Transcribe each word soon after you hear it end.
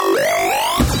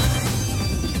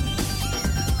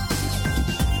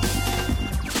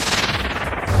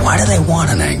Why do they want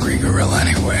an angry gorilla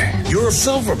anyway? You're a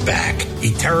silverback.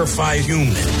 He terrifies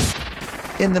humans.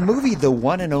 In the movie The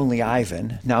One and Only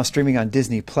Ivan, now streaming on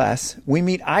Disney+, we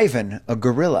meet Ivan, a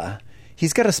gorilla.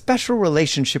 He's got a special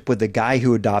relationship with the guy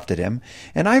who adopted him,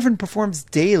 and Ivan performs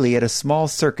daily at a small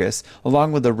circus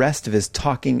along with the rest of his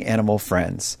talking animal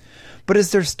friends. But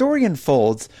as their story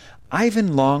unfolds,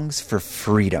 Ivan longs for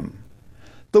freedom.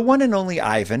 The One and Only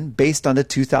Ivan, based on the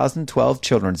 2012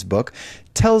 children's book,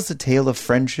 tells a tale of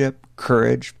friendship,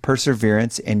 courage,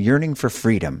 perseverance, and yearning for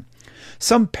freedom.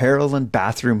 Some peril and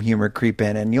bathroom humor creep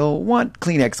in, and you'll want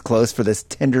Kleenex clothes for this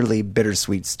tenderly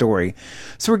bittersweet story.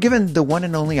 So we're giving The One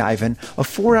and Only Ivan a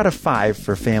 4 out of 5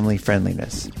 for family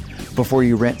friendliness. Before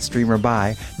you rent, stream, or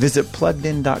buy, visit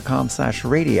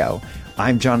pluggedin.com/radio.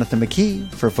 I'm Jonathan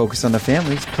McKee for Focus on the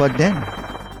Family's Plugged In.